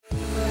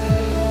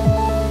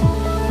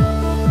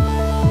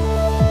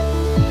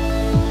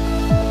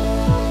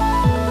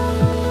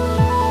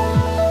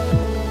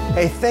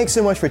Hey, thanks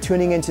so much for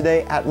tuning in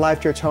today at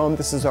Life Church Home.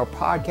 This is our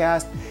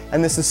podcast,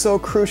 and this is so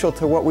crucial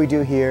to what we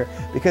do here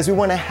because we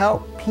want to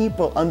help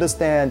people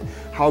understand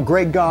how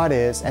great God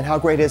is and how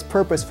great His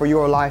purpose for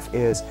your life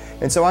is.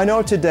 And so I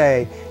know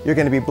today you're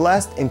going to be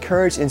blessed,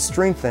 encouraged, and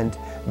strengthened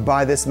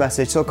by this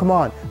message. So come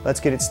on,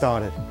 let's get it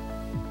started.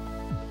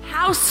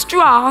 How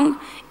strong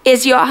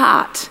is your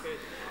heart?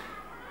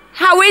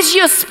 How is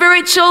your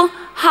spiritual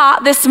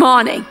heart this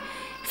morning?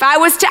 If I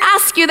was to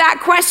ask you that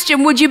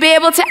question, would you be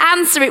able to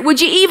answer it?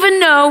 Would you even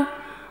know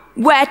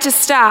where to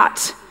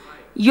start?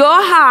 Your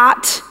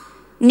heart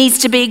needs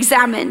to be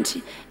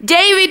examined.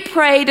 David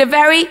prayed a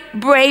very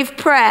brave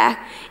prayer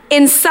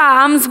in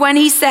Psalms when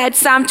he said,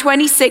 Psalm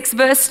 26,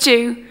 verse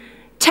 2,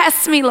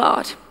 "Test me,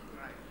 Lord.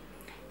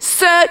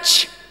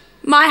 Search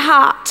my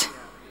heart.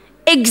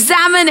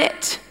 Examine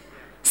it.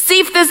 See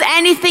if there's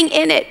anything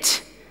in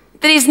it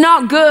that is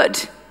not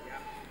good."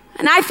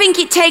 And I think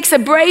it takes a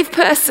brave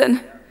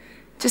person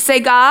to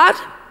say, God,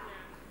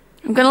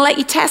 I'm going to let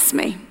you test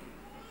me.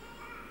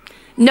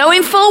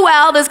 Knowing full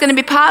well there's going to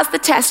be parts of the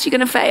test you're going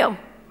to fail.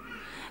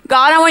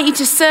 God, I want you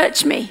to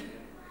search me.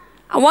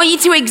 I want you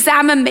to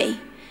examine me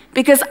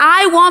because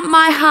I want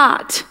my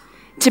heart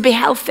to be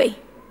healthy.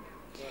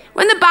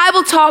 When the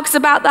Bible talks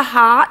about the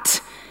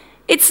heart,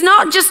 it's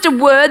not just a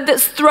word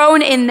that's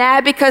thrown in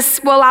there because,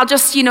 well,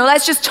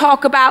 let's just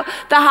talk about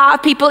the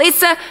heart of people.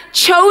 It's a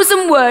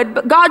chosen word,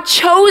 but God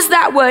chose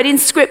that word in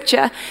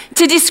Scripture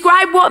to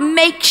describe what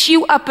makes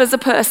you up as a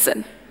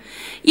person.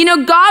 You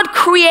know, God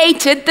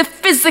created the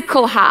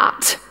physical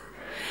heart.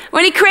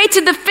 When He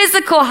created the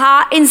physical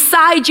heart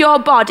inside your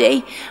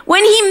body,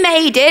 when He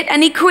made it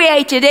and He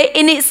created it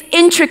in its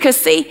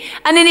intricacy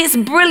and in its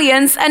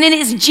brilliance and in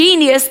its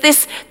genius,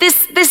 this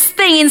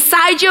thing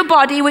inside your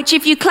body, which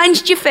if you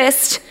clenched your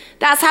fist,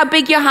 that's how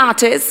big your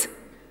heart is.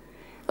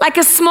 Like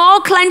a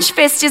small clenched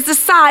fist is the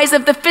size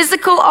of the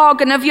physical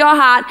organ of your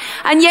heart.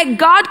 And yet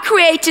God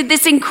created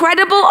this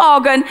incredible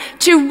organ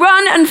to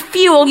run and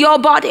fuel your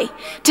body,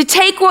 to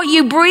take what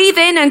you breathe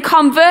in and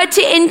convert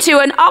it into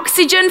an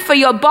oxygen for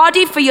your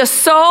body, for your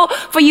soul,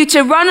 for you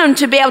to run and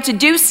to be able to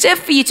do stuff,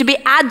 for you to be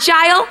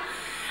agile.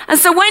 And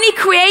so when He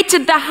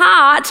created the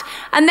heart,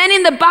 and then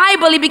in the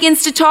Bible He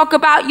begins to talk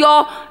about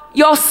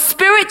your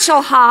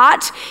spiritual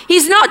heart,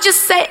 He's not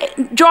just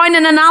drawing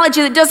an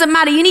analogy that doesn't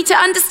matter. You need to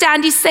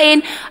understand He's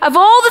saying, of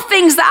all the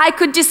things that I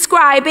could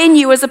describe in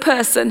you as a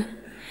person,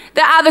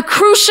 that are the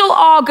crucial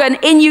organ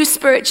in you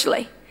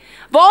spiritually,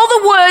 of all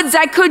the words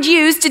I could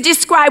use to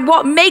describe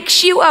what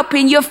makes you up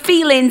in your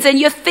feelings and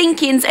your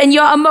thinkings and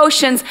your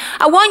emotions,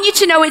 I want you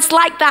to know it's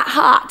like that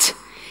heart.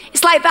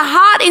 It's like the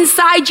heart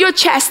inside your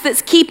chest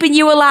that's keeping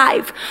you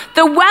alive.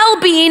 The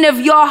well-being of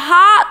your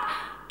heart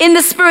in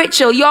the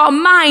spiritual, your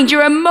mind,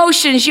 your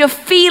emotions, your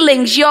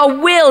feelings, your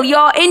will,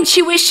 your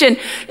intuition,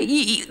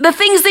 the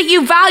things that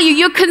you value,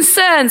 your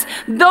concerns,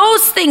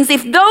 those things,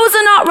 if those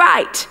are not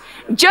right,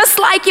 just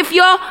like if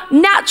your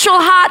natural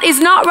heart is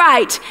not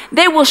right,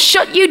 they will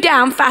shut you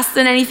down faster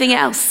than anything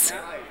else.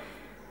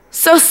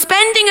 So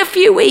spending a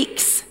few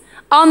weeks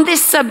on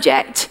this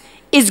subject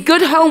is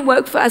good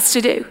homework for us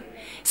to do.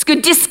 It's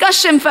good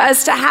discussion for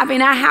us to have in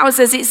our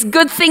houses. It's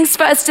good things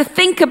for us to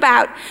think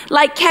about.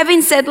 Like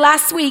Kevin said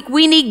last week,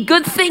 we need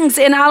good things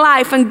in our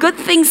life, and good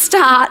things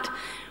start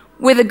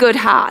with a good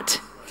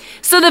heart.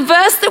 So the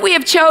verse that we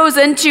have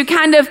chosen to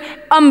kind of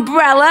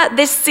umbrella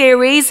this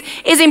series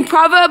is in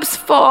Proverbs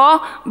 4,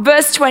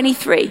 verse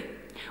 23,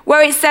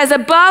 where it says,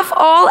 above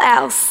all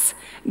else,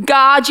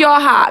 guard your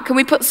heart. Can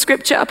we put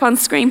scripture up on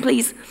screen,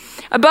 please?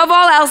 Above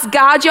all else,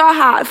 guard your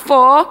heart,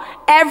 for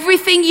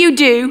everything you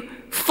do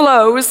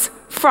flows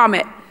from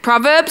it.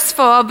 Proverbs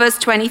 4, verse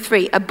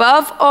 23.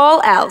 Above all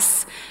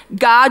else,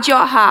 guard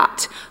your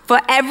heart,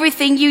 for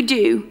everything you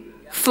do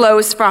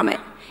flows from it.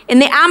 In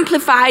the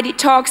Amplified, it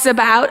talks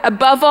about,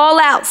 above all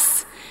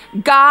else,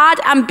 guard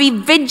and be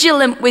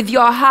vigilant with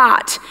your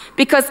heart,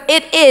 because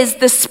it is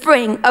the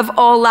spring of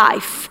all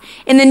life.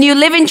 In the New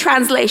Living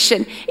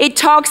Translation, it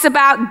talks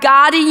about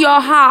guarding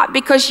your heart,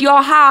 because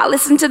your heart,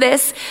 listen to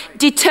this,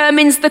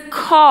 determines the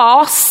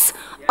course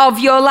of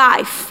your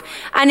life.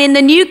 And in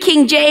the New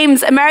King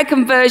James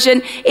American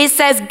Version, it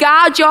says,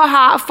 guard your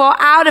heart, for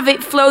out of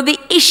it flow the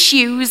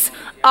issues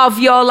of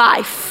your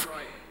life.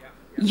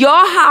 Your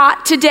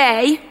heart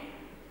today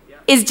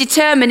is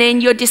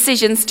determining your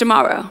decisions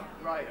tomorrow.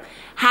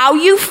 How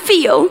you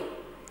feel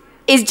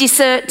is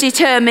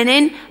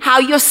determining how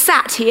you're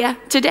sat here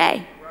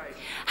today.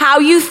 How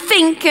you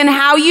think and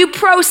how you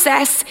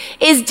process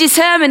is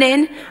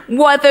determining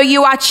whether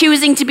you are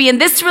choosing to be in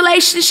this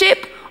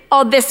relationship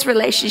or this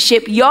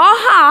relationship. Your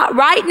heart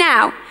right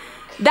now,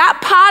 that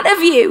part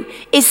of you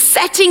is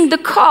setting the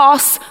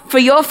course for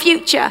your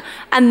future.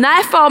 And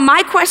therefore,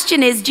 my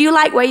question is, do you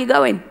like where you're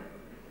going?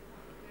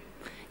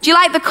 Do you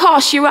like the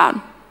course you're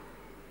on?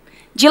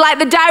 Do you like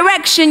the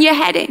direction you're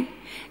heading?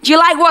 Do you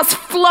like what's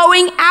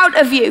flowing out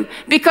of you?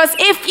 Because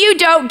if you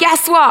don't,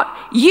 guess what?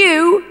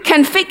 You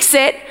can fix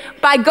it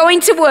by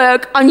going to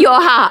work on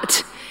your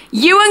heart.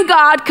 You and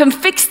God can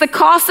fix the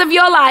course of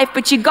your life,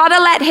 but you got to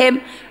let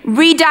Him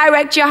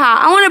redirect your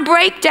heart. I want to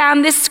break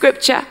down this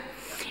scripture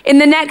in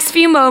the next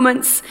few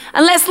moments.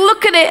 And let's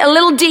look at it a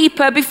little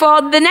deeper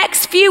before the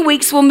next few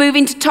weeks we'll move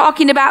into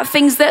talking about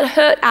things that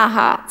hurt our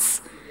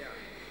hearts.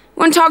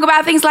 We want to talk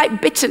about things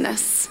like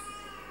bitterness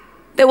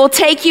that will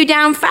take you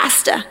down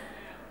faster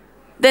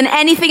than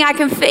anything I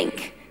can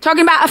think.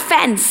 Talking about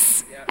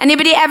offense.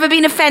 Anybody ever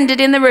been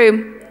offended in the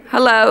room?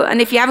 Hello.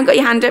 And if you haven't got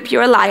your hand up,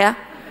 you're a liar.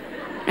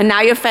 And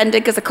now you're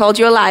offended because I called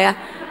you a liar.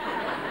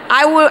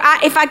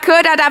 If I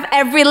could, I'd have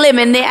every limb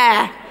in the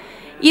air.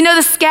 You know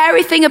the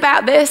scary thing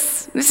about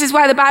this is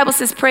why the Bible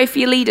says pray for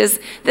your leaders.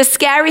 The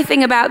scary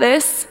thing about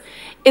this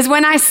is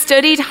when I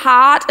studied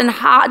heart and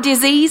heart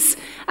disease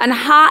and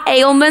heart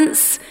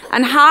ailments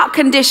and heart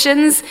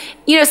conditions,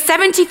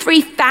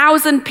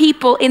 73,000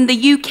 people in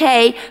the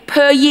UK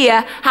per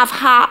year have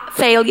heart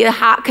failure,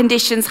 heart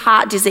conditions,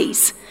 heart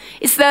disease.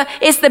 It's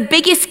the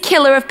biggest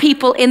killer of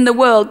people in the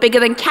world, bigger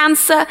than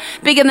cancer,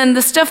 bigger than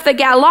the stuff that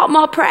get a lot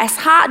more press.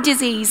 Heart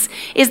disease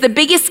is the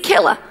biggest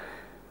killer.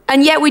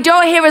 And yet we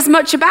don't hear as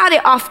much about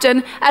it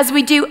often as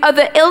we do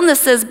other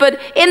illnesses. But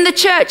in the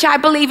church, I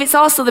believe it's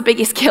also the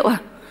biggest killer.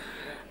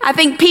 I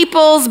think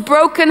people's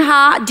broken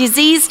heart,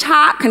 diseased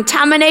heart,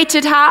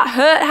 contaminated heart,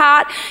 hurt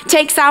heart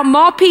takes out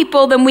more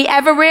people than we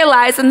ever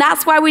realize, and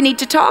that's why we need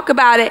to talk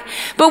about it.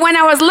 But when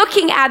I was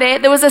looking at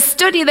it, there was a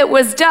study that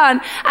was done,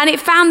 and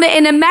it found that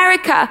in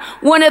America,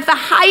 one of the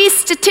highest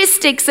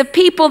statistics of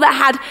people that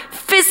had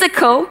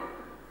physical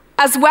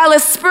as well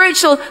as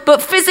spiritual, but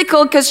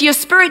physical because your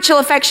spiritual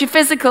affects your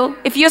physical.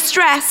 If you're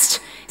stressed,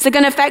 it's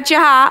going to affect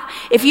your heart.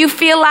 If you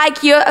feel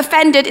like you're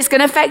offended, it's going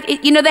to affect,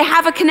 they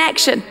have a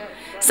connection.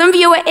 Some of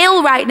you are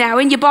ill right now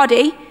in your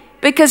body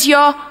because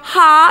your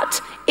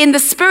heart in the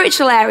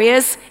spiritual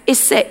areas is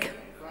sick.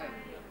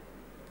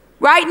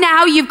 Right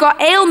now, you've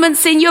got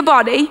ailments in your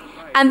body,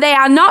 and they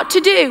are not to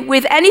do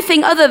with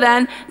anything other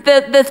than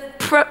the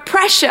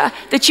pressure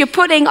that you're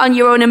putting on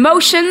your own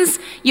emotions.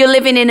 You're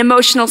living in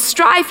emotional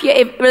strife.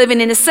 You're living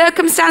in a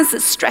circumstance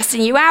that's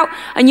stressing you out,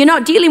 and you're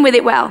not dealing with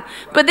it well.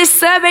 But this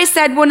survey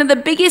said one of the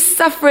biggest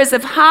sufferers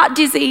of heart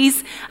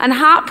disease and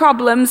heart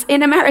problems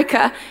in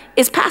America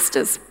is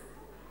pastors.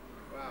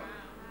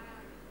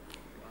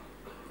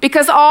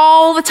 Because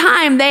all the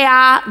time they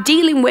are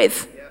dealing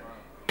with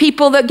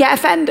people that get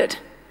offended,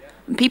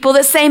 and people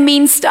that say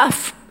mean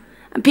stuff,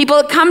 and people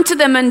that come to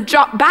them and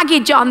drop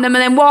baggage on them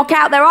and then walk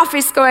out their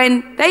office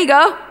going, there you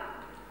go,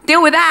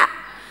 deal with that.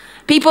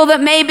 People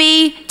that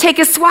maybe take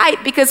a swipe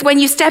because when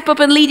you step up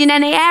and lead in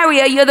any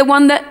area, you're the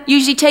one that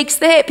usually takes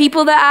the hit.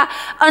 People that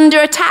are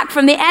under attack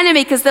from the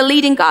enemy because they're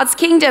leading God's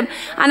kingdom.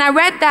 And I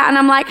read that and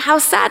I'm like, how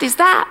sad is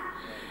that?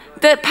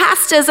 That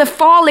pastors are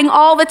falling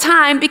all the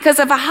time because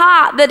of a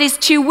heart that is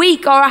too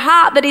weak or a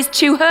heart that is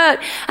too hurt.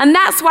 And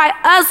that's why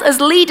us as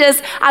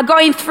leaders are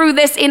going through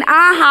this in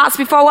our hearts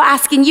before we're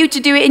asking you to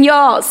do it in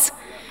yours.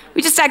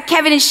 We just had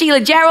Kevin and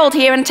Sheila Gerald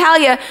here and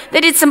tell you they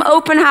did some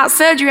open heart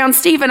surgery on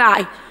Steve and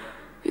I.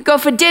 We go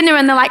for dinner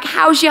and they're like,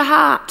 how's your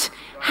heart?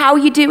 How are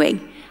you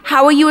doing?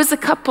 How are you as a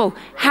couple?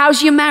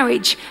 How's your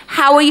marriage?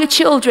 How are your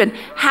children?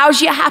 How's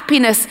your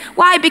happiness?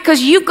 Why?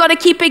 Because you've got to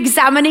keep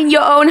examining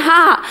your own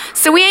heart.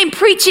 So we ain't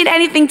preaching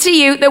anything to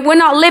you that we're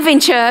not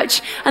living,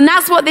 church. And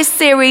that's what this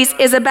series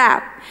is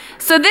about.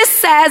 So this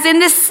says, in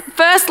this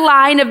first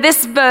line of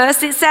this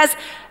verse, it says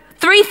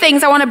 3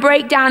 things I want to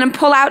break down and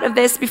pull out of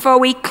this before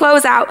we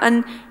close out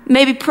and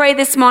maybe pray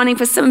this morning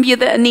for some of you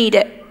that need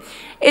it.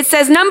 It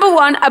says, number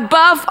 1,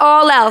 above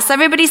all else.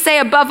 Everybody say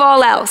above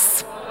all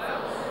else.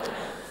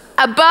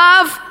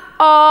 Above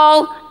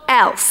all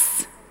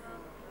else.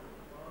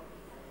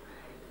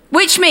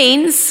 Which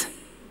means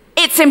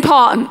it's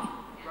important.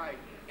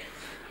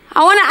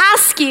 I want to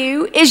ask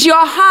you, is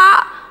your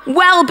heart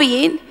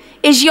well-being?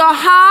 Is your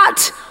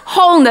heart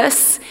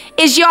wholeness?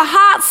 Is your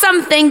heart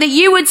something that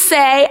you would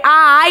say,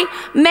 I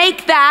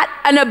make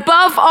that an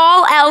above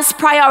all else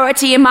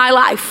priority in my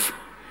life?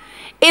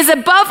 Is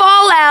above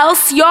all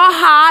else your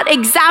heart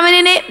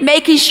examining it,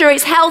 making sure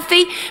it's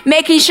healthy,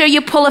 making sure you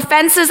pull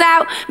offenses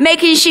out,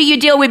 making sure you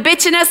deal with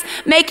bitterness,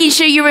 making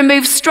sure you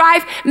remove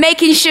strife,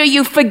 making sure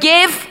you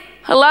forgive,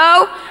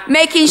 hello?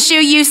 Making sure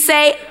you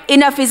say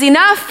enough is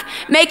enough,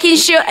 making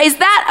sure, is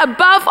that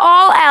above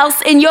all else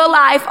in your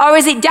life, or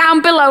is it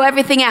down below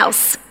everything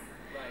else?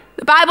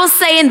 The Bible's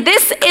saying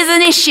this is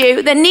an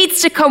issue that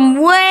needs to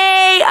come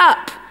way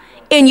up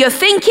in your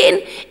thinking,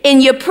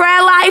 in your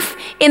prayer life,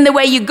 in the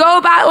way you go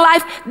about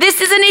life.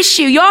 This is an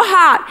issue. Your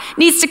heart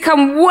needs to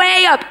come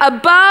way up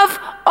above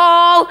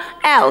all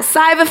else.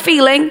 I have a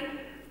feeling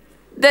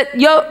that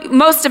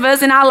most of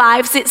us in our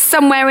lives, it's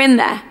somewhere in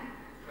there.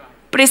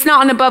 But it's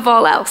not an above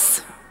all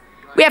else.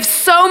 We have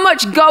so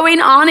much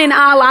going on in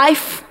our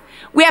life.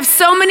 We have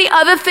so many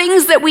other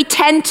things that we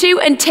tend to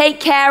and take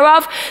care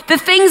of. The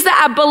things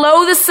that are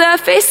below the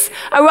surface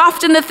are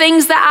often the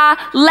things that are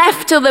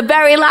left till the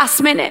very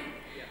last minute.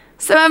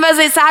 Some of us,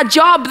 it's our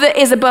job that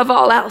is above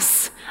all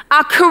else.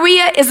 Our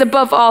career is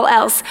above all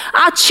else.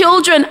 Our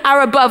children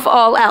are above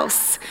all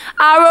else.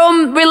 Our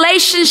own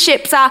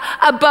relationships are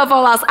above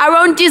all else. Our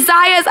own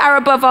desires are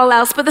above all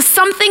else. But there's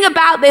something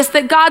about this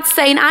that God's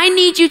saying, I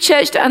need you,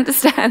 church, to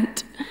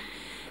understand.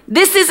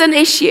 This is an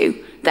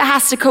issue that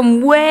has to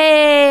come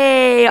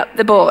way up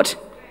the board.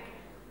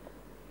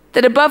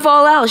 That above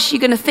all else, you're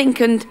going to think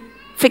and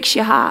fix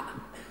your heart.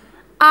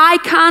 I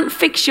can't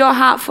fix your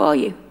heart for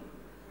you.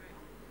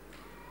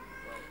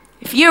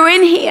 If you're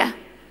in here,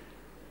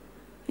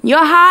 and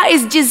your heart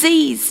is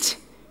diseased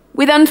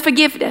with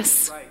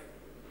unforgiveness,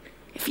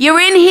 if you're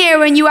in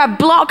here and you have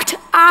blocked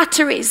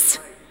arteries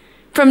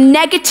from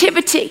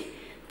negativity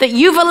that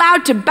you've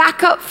allowed to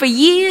back up for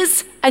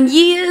years and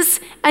years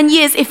and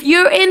years, if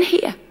you're in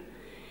here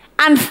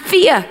and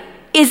fear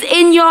is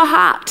in your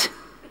heart,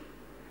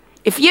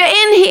 if you're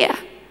in here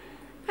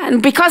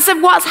and because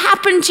of what's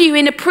happened to you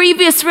in a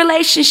previous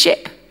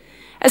relationship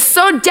has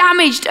so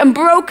damaged and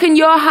broken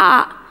your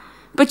heart,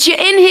 but you're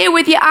in here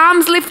with your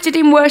arms lifted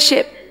in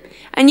worship,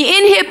 and you're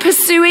in here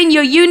pursuing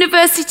your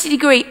university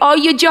degree or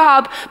your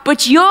job,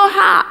 but your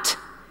heart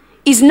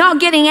is not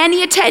getting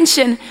any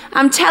attention,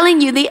 I'm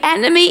telling you, the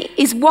enemy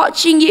is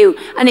watching you,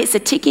 and it's a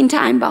ticking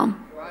time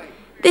bomb.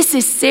 This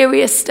is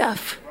serious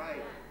stuff.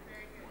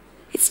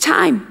 It's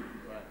time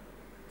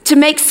to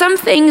make some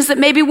things that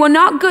maybe we're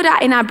not good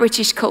at in our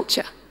British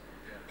culture.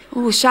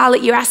 Oh,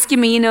 Charlotte, you're asking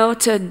me,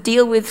 to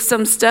deal with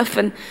some stuff,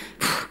 and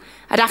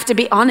I'd have to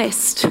be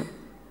honest.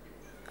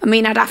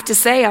 I'd have to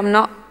say I'm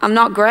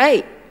not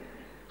great.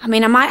 I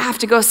might have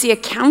to go see a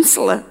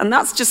counselor, and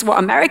that's just what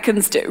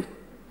Americans do.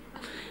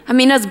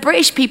 As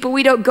British people,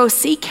 we don't go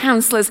see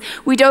counselors.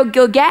 We don't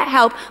go get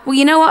help. Well,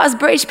 you know what? As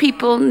British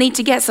people, need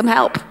to get some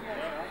help.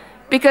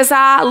 Because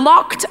our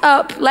locked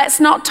up,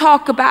 let's not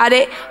talk about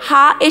it,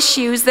 heart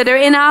issues that are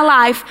in our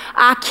life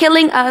are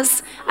killing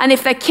us. And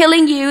if they're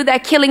killing you, they're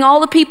killing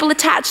all the people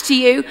attached to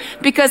you.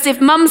 Because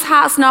if mum's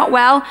heart's not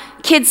well,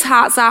 kids'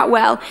 hearts aren't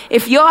well.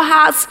 If your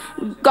heart's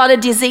got a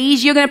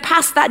disease, you're going to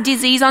pass that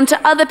disease on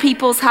to other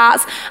people's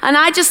hearts. And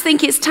I just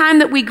think it's time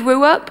that we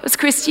grew up as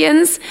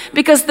Christians,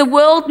 because the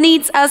world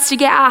needs us to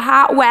get our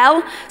heart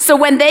well. So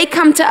when they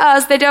come to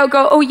us, they don't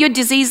go, oh, you're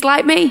diseased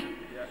like me.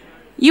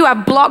 You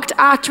have blocked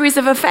arteries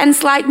of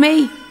offense like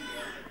me.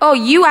 Oh,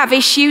 you have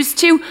issues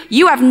too.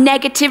 You have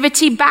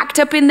negativity backed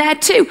up in there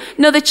too.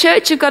 No, the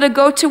church have got to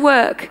go to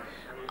work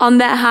on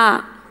their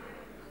heart.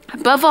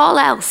 Above all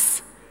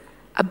else,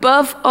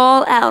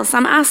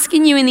 I'm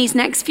asking you in these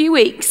next few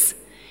weeks,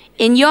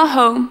 in your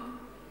home,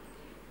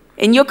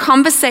 in your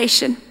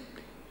conversation,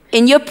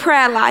 in your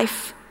prayer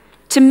life,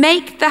 to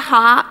make the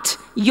heart,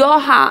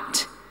 your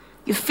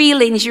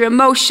feelings, your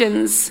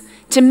emotions,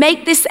 to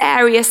make this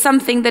area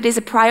something that is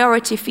a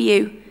priority for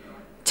you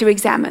to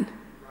examine.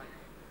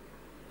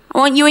 I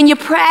want you in your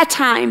prayer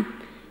time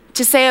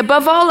to say,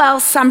 above all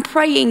else, I'm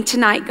praying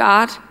tonight,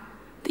 God,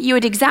 that you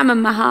would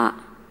examine my heart.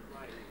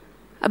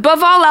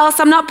 Above all else,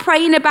 I'm not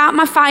praying about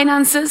my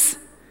finances,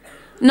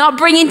 not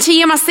bringing to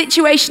you my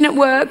situation at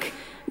work.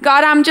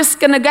 God, I'm just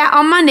going to get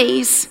on my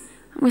knees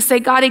and we say,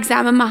 God,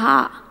 examine my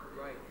heart.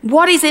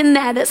 What is in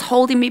there that's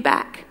holding me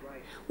back?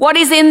 What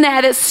is in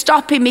there that's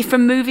stopping me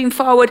from moving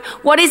forward?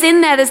 What is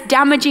in there that's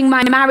damaging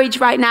my marriage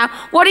right now?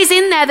 What is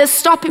in there that's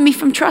stopping me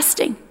from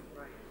trusting?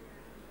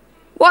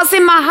 What's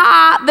in my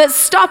heart that's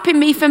stopping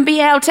me from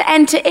being able to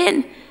enter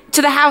in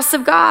to the house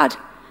of God?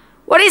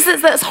 What is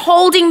it that's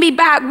holding me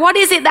back? What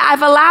is it that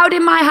I've allowed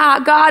in my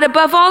heart? God,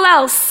 above all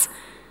else,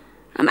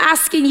 I'm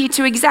asking you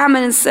to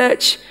examine and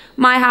search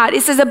my heart.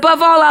 It says,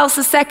 above all else,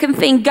 the second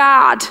thing,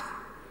 guard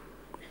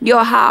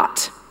your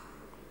heart.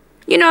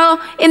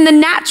 In the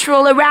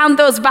natural, around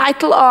those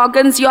vital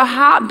organs, your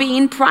heart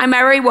being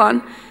primary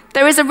one,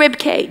 there is a rib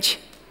cage.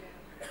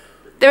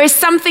 There is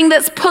something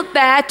that's put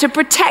there to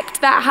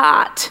protect that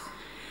heart.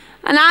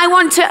 And I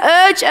want to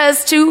urge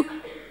us to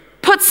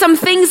put some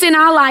things in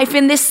our life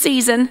in this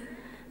season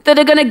that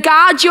are going to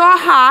guard your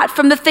heart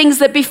from the things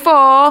that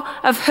before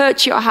have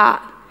hurt your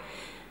heart.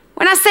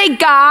 When I say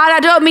guard, I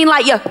don't mean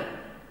like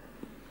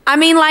I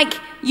mean like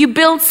you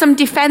build some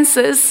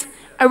defenses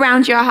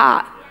around your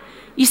heart.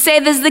 You say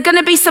there's going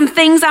to be some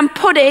things I'm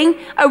putting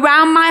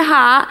around my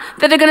heart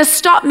that are going to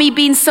stop me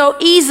being so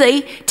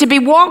easy to be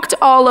walked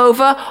all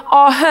over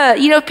or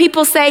hurt.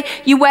 People say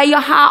you wear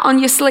your heart on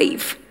your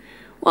sleeve.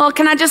 Well,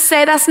 can I just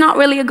say that's not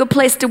really a good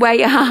place to wear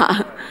your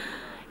heart.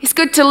 It's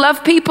good to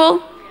love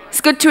people. It's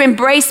good to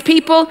embrace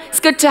people. It's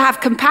good to have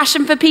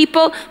compassion for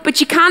people.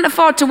 But you can't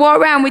afford to walk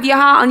around with your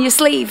heart on your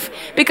sleeve,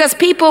 because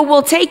people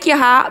will take your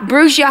heart,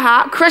 bruise your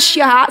heart, crush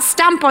your heart,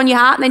 stamp on your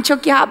heart, and then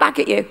chuck your heart back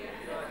at you.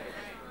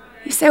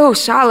 You say, oh,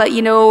 Charlotte,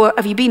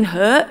 have you been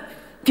hurt?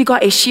 Have you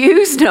got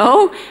issues?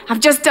 No, I've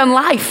just done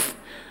life.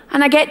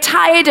 And I get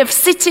tired of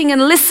sitting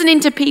and listening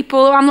to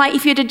people. I'm like,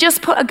 if you'd have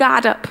just put a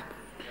guard up,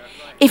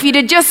 if you'd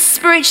have just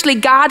spiritually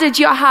guarded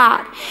your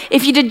heart,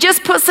 if you'd have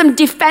just put some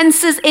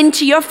defenses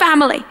into your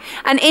family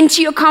and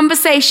into your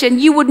conversation,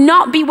 you would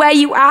not be where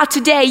you are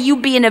today.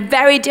 You'd be in a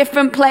very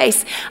different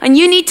place. And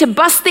you need to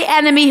bust the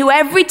enemy who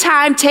every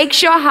time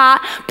takes your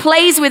heart,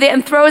 plays with it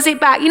and throws it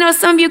back.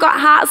 Some of you got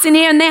hearts in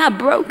here and they are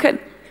broken.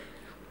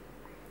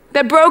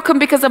 They're broken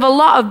because of a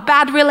lot of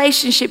bad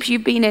relationships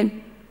you've been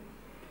in.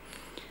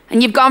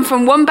 And you've gone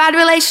from one bad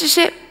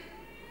relationship,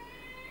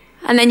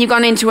 and then you've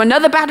gone into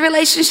another bad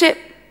relationship,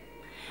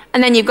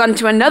 and then you've gone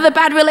to another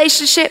bad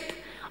relationship.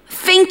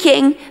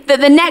 thinking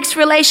that the next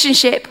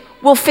relationship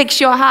will fix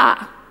your heart.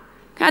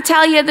 Can I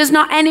tell you, there's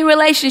not any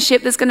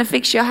relationship that's going to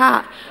fix your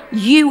heart.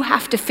 You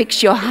have to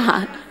fix your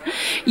heart.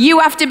 You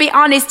have to be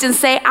honest and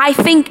say, I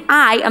think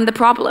I am the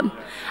problem.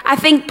 I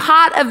think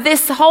part of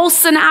this whole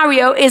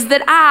scenario is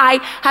that I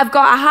have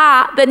got a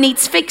heart that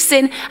needs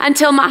fixing.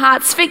 Until my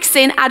heart's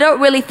fixing, I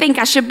don't really think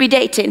I should be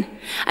dating.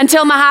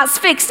 Until my heart's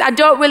fixed, I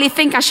don't really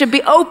think I should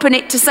be open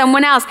it to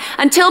someone else.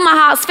 Until my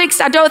heart's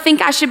fixed, I don't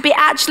think I should be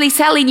actually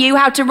telling you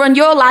how to run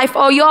your life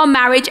or your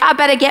marriage. I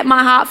better get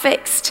my heart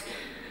fixed.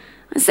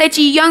 I say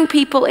to you young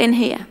people in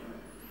here,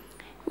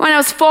 when I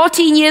was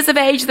 14 years of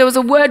age, there was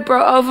a word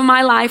brought over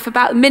my life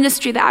about the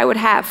ministry that I would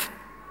have.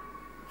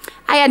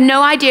 I had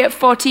no idea at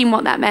 14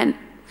 what that meant.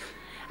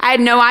 I had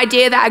no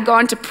idea that I'd go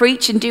on to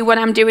preach and do what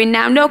I'm doing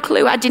now. No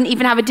clue. I didn't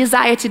even have a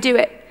desire to do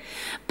it.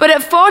 But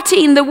at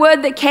 14, the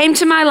word that came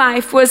to my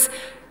life was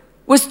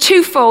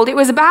twofold. It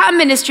was about a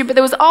ministry, but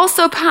there was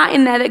also a part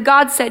in there that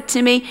God said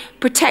to me,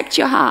 protect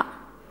your heart.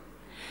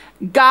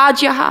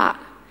 Guard your heart.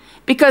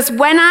 Because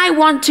when I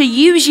want to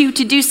use you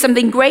to do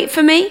something great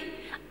for me,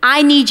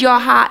 I need your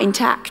heart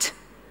intact.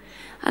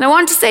 And I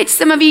want to say to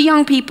some of you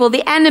young people,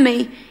 the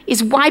enemy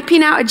is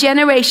wiping out a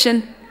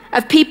generation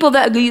of people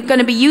that are going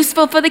to be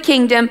useful for the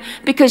kingdom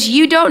because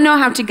you don't know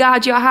how to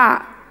guard your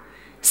heart.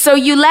 So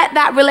you let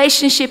that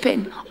relationship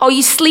in, or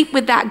you sleep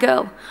with that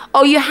girl,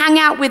 or you hang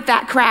out with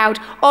that crowd,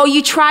 or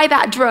you try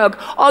that drug,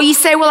 or you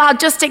say, well, I'll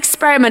just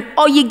experiment,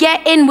 or you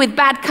get in with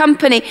bad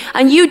company,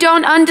 and you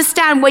don't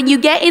understand when you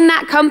get in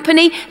that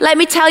company, let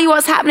me tell you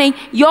what's happening,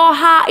 your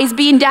heart is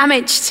being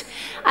damaged.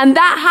 And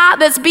that heart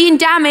that's being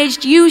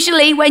damaged,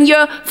 usually when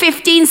you're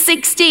 15,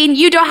 16,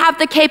 you don't have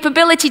the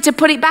capability to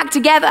put it back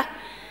together.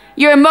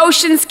 Your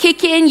emotions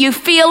kick in, you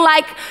feel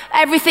like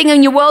everything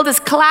in your world has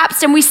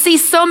collapsed, and we see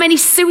so many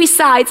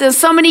suicides and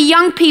so many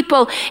young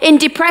people in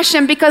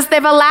depression because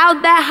they've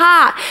allowed their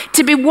heart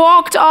to be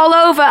walked all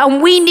over,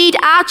 and we need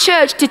our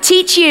church to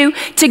teach you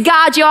to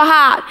guard your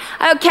heart.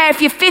 I don't care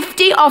if you're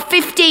 50 or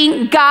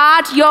 15,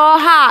 guard your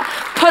heart.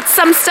 Put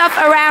some stuff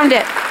around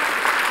it.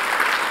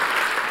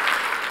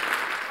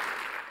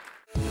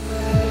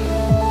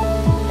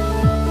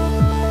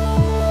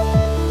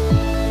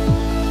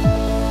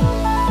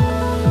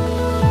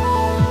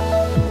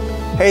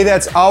 Hey,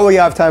 that's all we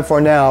have time for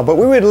now, but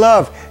we would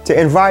love to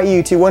invite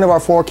you to one of our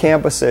 4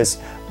 campuses,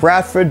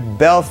 Bradford,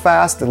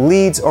 Belfast,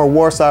 Leeds, or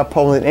Warsaw,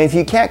 Poland. And if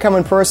you can't come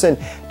in person,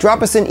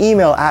 drop us an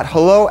email at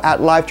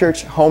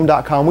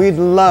hello@lifechurchhome.com. We'd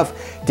love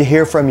to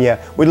hear from you.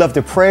 We'd love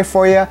to pray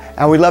for you,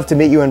 and we'd love to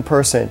meet you in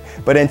person.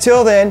 But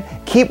until then,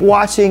 keep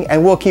watching,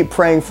 and we'll keep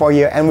praying for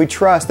you, and we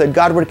trust that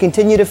God would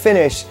continue to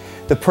finish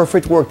the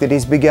perfect work that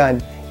He's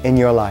begun in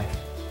your life.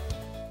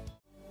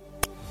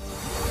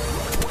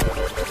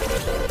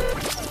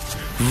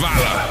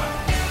 Valor.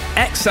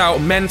 Excel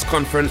Men's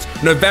Conference,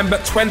 November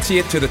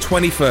 20th to the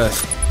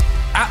 21st.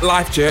 At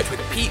Life Church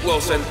with Pete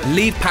Wilson,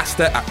 lead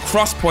pastor at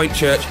Cross Point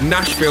Church,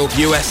 Nashville,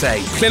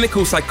 USA.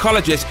 Clinical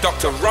psychologist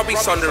Dr. Robbie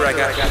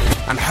Sonderegger,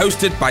 and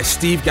hosted by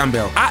Steve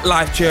Gambill. At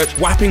Life Church,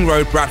 Wapping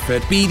Road,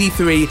 Bradford,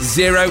 BD3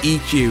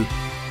 0EQ.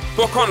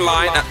 Book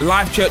online at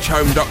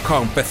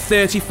lifechurchhome.com for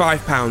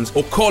 £35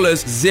 or call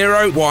us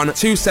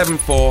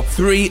 01274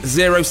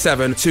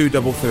 307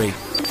 233.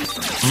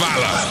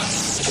 Valor.